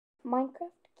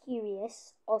Minecraft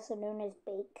Curious, also known as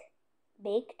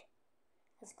Baked,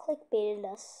 has clickbaited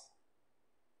us.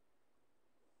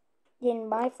 Then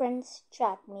my friends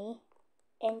trapped me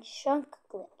and Chunk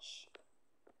Glitch.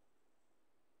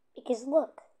 Because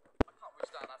look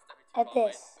at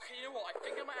this. Okay, you know what? I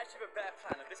think I might actually have a better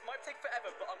plan. This might take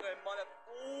forever, but I'm going to mine up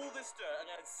all this dirt and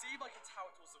then see if I can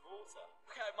tower towards the water.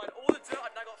 Okay, I mined all the dirt.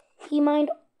 I've now got. He mined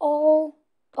all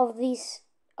of this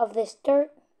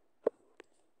dirt,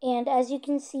 and as you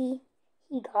can see,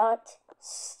 he got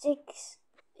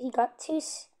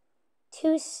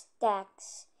two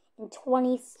stacks and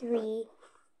 23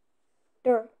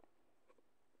 dirt.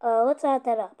 Let's add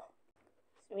that up.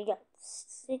 So we got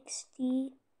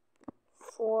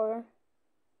 64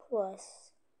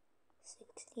 plus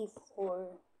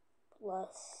 64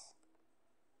 plus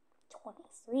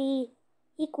 23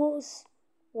 equals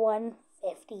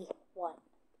 151.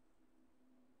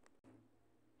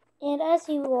 And as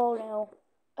you all know,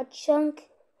 a chunk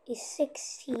is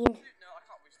 16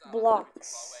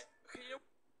 blocks.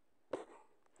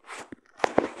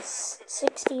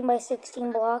 16 by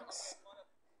 16 blocks.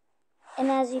 And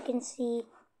as you can see,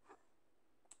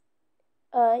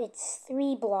 it's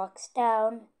 3 blocks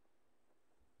down.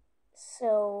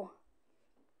 So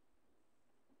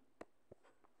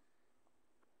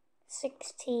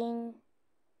 16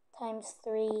 times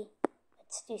 3.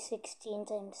 Let's do 16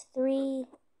 times 3.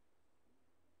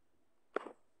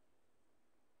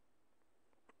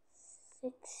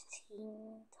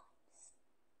 16 times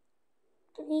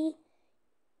 3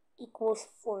 equals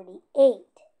 48.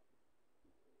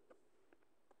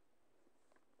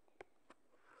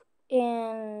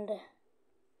 And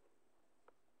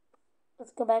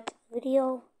let's go back to the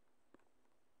video.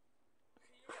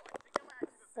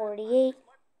 48.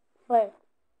 But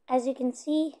as you can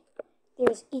see,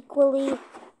 there's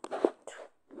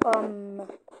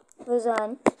there's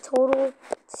a total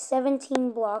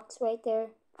 17 blocks right there.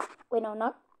 Wait, no,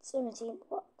 not 17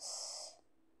 blocks.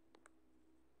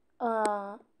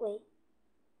 Wait.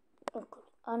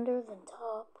 Under the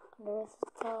top.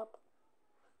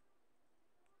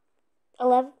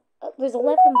 11. There's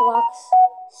 11 blocks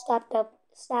stacked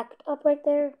up right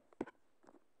there.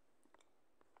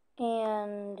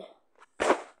 And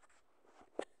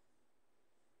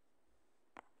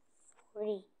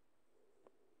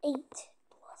 48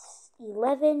 plus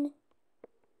 11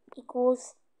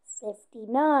 equals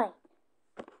 59.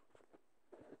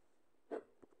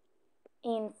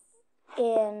 And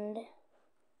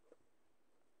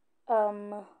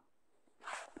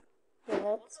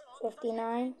that's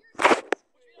 59.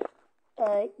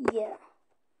 Yeah.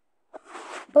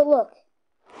 But look,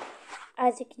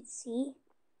 as you can see,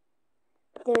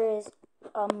 there is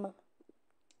a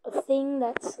thing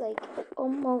that's like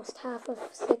almost half of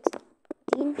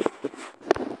 16.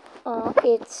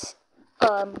 It's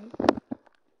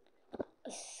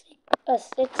a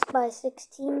 6 by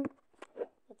 16.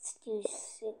 Let's do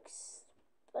 6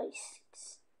 by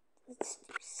 6. Let's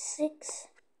do 6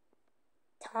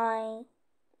 times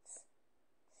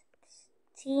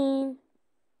 16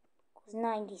 equals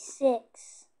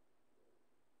 96.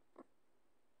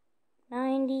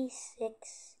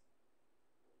 96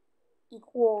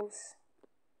 equals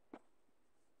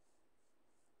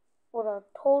what our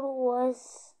total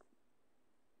was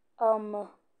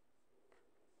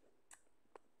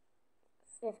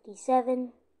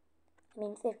 59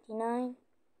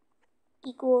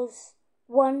 equals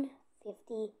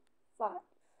 155.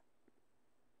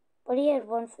 But he had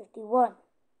 151.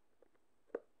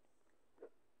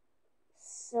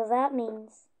 So that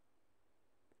means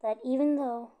that even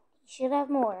though he should have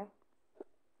more,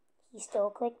 he still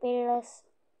clickbaited us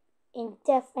and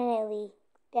definitely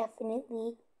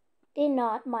did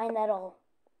not mind at all.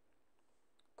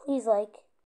 Please like,